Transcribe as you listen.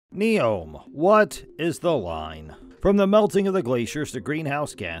NEOM. What is the line? From the melting of the glaciers to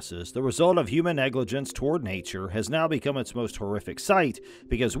greenhouse gases, the result of human negligence toward nature has now become its most horrific sight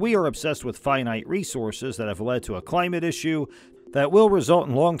because we are obsessed with finite resources that have led to a climate issue that will result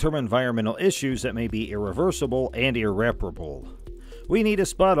in long-term environmental issues that may be irreversible and irreparable. We need to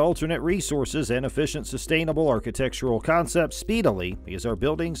spot alternate resources and efficient sustainable architectural concepts speedily because our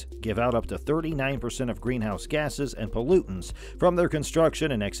buildings give out up to 39% of greenhouse gases and pollutants from their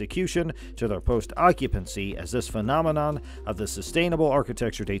construction and execution to their post-occupancy, as this phenomenon of the sustainable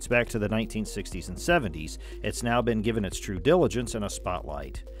architecture dates back to the 1960s and 70s. It's now been given its true diligence and a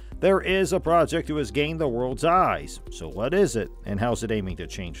spotlight. There is a project that has gained the world's eyes. So what is it, and how's it aiming to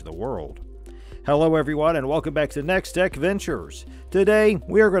change the world? Hello everyone, and welcome back to Next Tech Ventures. Today,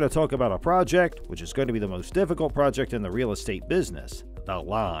 we are going to talk about a project which is going to be the most difficult project in the real estate business, the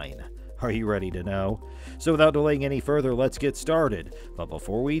line. Are you ready to know? So without delaying any further, let's get started. But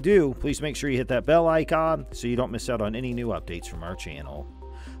before we do, please make sure you hit that bell icon so you don't miss out on any new updates from our channel.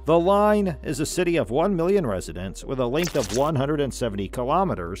 The Line is a city of 1 million residents with a length of 170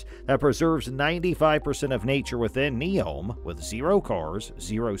 kilometers that preserves 95% of nature within NEOM with 0 cars,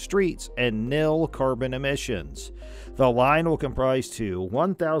 0 streets, and nil carbon emissions. The Line will comprise two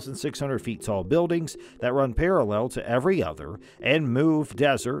 1,600 feet tall buildings that run parallel to every other and move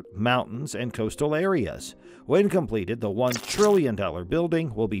desert, mountains, and coastal areas. When completed, the $1 trillion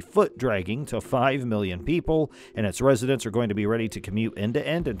building will be foot-dragging to 5 million people, and its residents are going to be ready to commute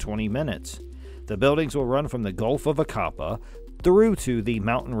end-to-end in 20 minutes. The buildings will run from the Gulf of Aqaba through to the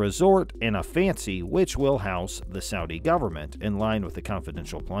mountain resort in a fancy which will house the Saudi government in line with the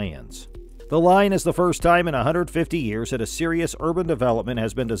confidential plans. The Line is the first time in 150 years that a serious urban development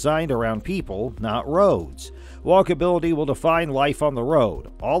has been designed around people, not roads. Walkability will define life on the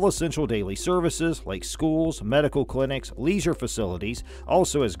road. All essential daily services like schools, medical clinics, leisure facilities,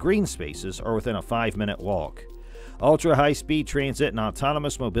 also as green spaces, are within a 5-minute walk. Ultra-high-speed transit and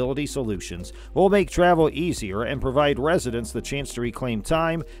autonomous mobility solutions will make travel easier and provide residents the chance to reclaim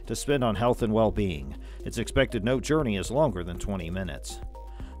time to spend on health and well-being. It's expected no journey is longer than 20 minutes.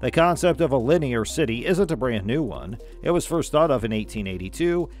 The concept of a linear city isn't a brand new one. It was first thought of in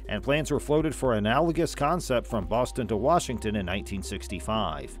 1882, and plans were floated for an analogous concept from Boston to Washington in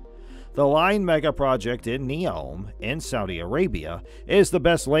 1965. The Line mega project in NEOM, in Saudi Arabia, is the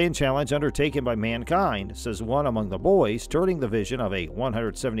best land challenge undertaken by mankind, says one among the boys, turning the vision of a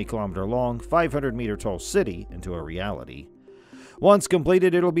 170-kilometer-long, 500-meter-tall city into a reality. Once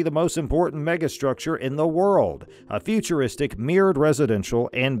completed, it'll be the most important megastructure in the world, a futuristic mirrored residential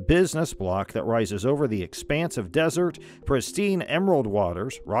and business block that rises over the expanse of desert, pristine emerald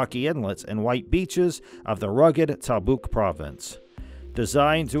waters, rocky inlets, and white beaches of the rugged Tabuk province.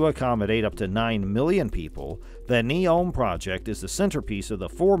 Designed to accommodate up to 9 million people, the NEOM project is the centerpiece of the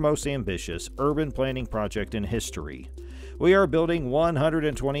foremost ambitious urban planning project in history. We are building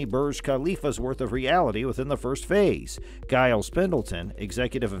 120 Burj Khalifa's worth of reality within the first phase. Giles Pendleton,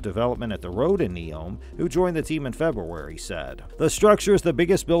 executive of development at the road in NEOM, who joined the team in February, said, "The structure is the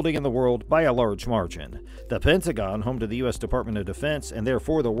biggest building in the world by a large margin. The Pentagon, home to the U.S. Department of Defense and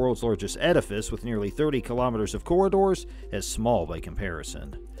therefore the world's largest edifice with nearly 30 kilometers of corridors, is small by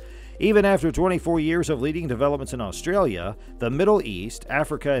comparison." Even after 24 years of leading developments in Australia, the Middle East,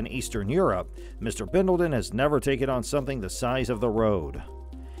 Africa, and Eastern Europe, Mr. Pendleton has never taken on something the size of the road.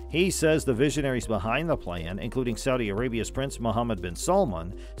 He says the visionaries behind the plan, including Saudi Arabia's Prince Mohammed bin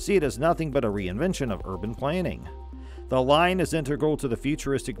Salman, see it as nothing but a reinvention of urban planning. The Line is integral to the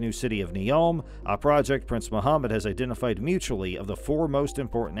futuristic new city of NEOM, a project Prince Mohammed has identified mutually of the 4 most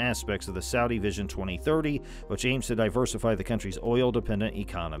important aspects of the Saudi Vision 2030, which aims to diversify the country's oil-dependent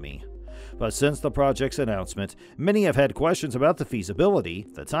economy. But since the project's announcement, many have had questions about the feasibility,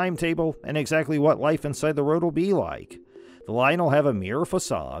 the timetable, and exactly what life inside the road will be like. The Line will have a mirror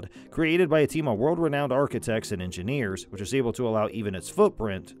facade, created by a team of world-renowned architects and engineers, which is able to allow even its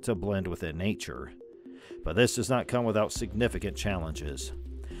footprint to blend within nature. But this does not come without significant challenges.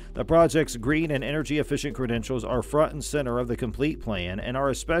 The project's green and energy-efficient credentials are front and center of the complete plan and are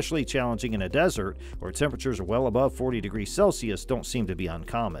especially challenging in a desert where temperatures well above 40 degrees Celsius don't seem to be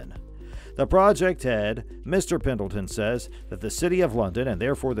uncommon. The project head, Mr. Pendleton, says that the City of London, and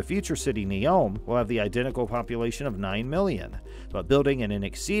therefore the future city NEOM, will have the identical population of 9 million, but building in an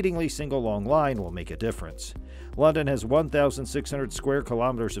exceedingly single-long line will make a difference. London has 1,600 square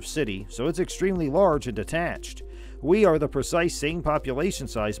kilometers of city, so it's extremely large and detached. We are the precise same population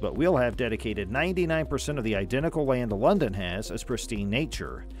size, but we'll have dedicated 99% of the identical land London has as pristine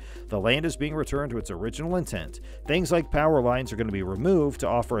nature. The land is being returned to its original intent. Things like power lines are going to be removed to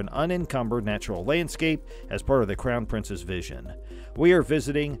offer an unencumbered natural landscape as part of the Crown Prince's vision. We are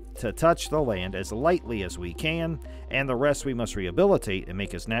visiting to touch the land as lightly as we can, and the rest we must rehabilitate and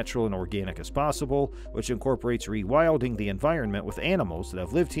make as natural and organic as possible, which incorporates rewilding the environment with animals that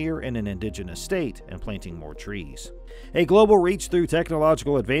have lived here in an indigenous state and planting more trees. A global reach through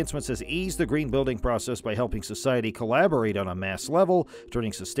technological advancements has eased the green building process by helping society collaborate on a mass level,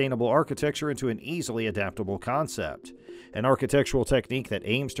 turning sustainable architecture into an easily adaptable concept. An architectural technique that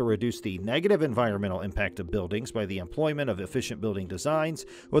aims to reduce the negative environmental impact of buildings by the employment of efficient building designs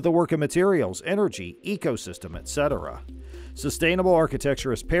with the work of materials, energy, ecosystem, etc. Sustainable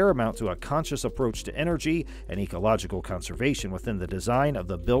architecture is paramount to a conscious approach to energy and ecological conservation within the design of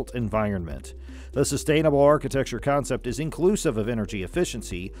the built environment. The sustainable architecture concept is inclusive of energy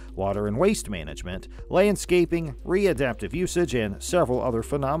efficiency, water and waste management, landscaping, readaptive usage, and several other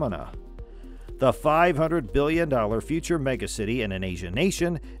phenomena. The $500 billion future megacity in an Asian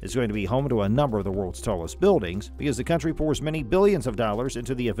nation is going to be home to a number of the world's tallest buildings because the country pours many billions of dollars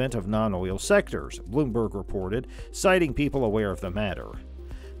into the event of non-oil sectors, Bloomberg reported, citing people aware of the matter.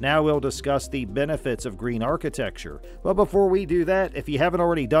 Now we'll discuss the benefits of green architecture, but before we do that, if you haven't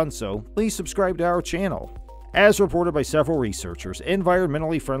already done so, please subscribe to our channel. As reported by several researchers,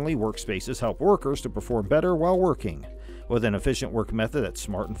 environmentally friendly workspaces help workers to perform better while working. With an efficient work method that's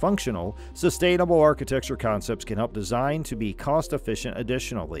smart and functional, sustainable architecture concepts can help design to be cost-efficient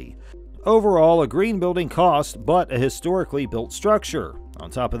additionally. Overall, a green building costs but a historically built structure. On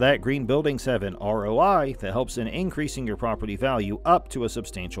top of that, green buildings have an ROI that helps in increasing your property value up to a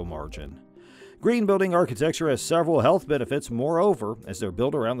substantial margin. Green building architecture has several health benefits, moreover, as they're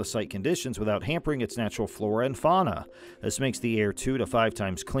built around the site conditions without hampering its natural flora and fauna. This makes the air 2 to 5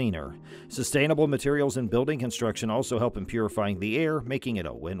 times cleaner. Sustainable materials in building construction also help in purifying the air, making it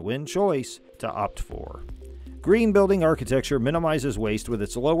a win-win choice to opt for. Green building architecture minimizes waste with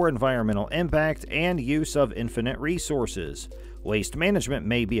its lower environmental impact and use of infinite resources. Waste management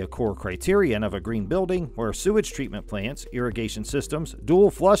may be a core criterion of a green building, where sewage treatment plants, irrigation systems, dual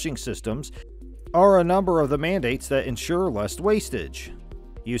flushing systems, are a number of the mandates that ensure less wastage.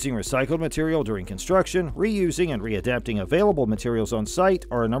 Using recycled material during construction, reusing and readapting available materials on site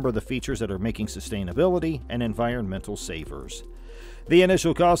are a number of the features that are making sustainability and environmental savers. The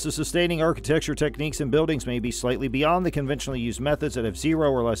initial cost of sustaining architecture techniques in buildings may be slightly beyond the conventionally used methods that have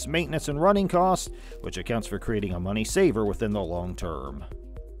zero or less maintenance and running costs, which accounts for creating a money saver within the long term.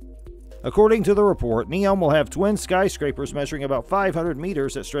 According to the report, NEOM will have twin skyscrapers measuring about 500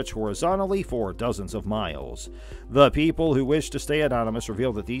 meters that stretch horizontally for dozens of miles. The people who wish to stay anonymous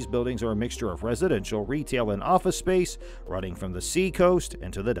reveal that these buildings are a mixture of residential, retail, and office space running from the seacoast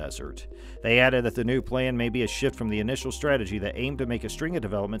into the desert. They added that the new plan may be a shift from the initial strategy that aimed to make a string of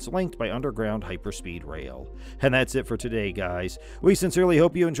developments linked by underground hyperspeed rail. And that's it for today, guys. We sincerely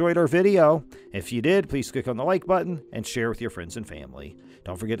hope you enjoyed our video. If you did, please click on the like button and share with your friends and family.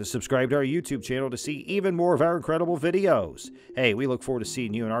 Don't forget to subscribe to our YouTube channel to see even more of our incredible videos. Hey, we look forward to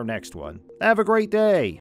seeing you in our next one. Have a great day!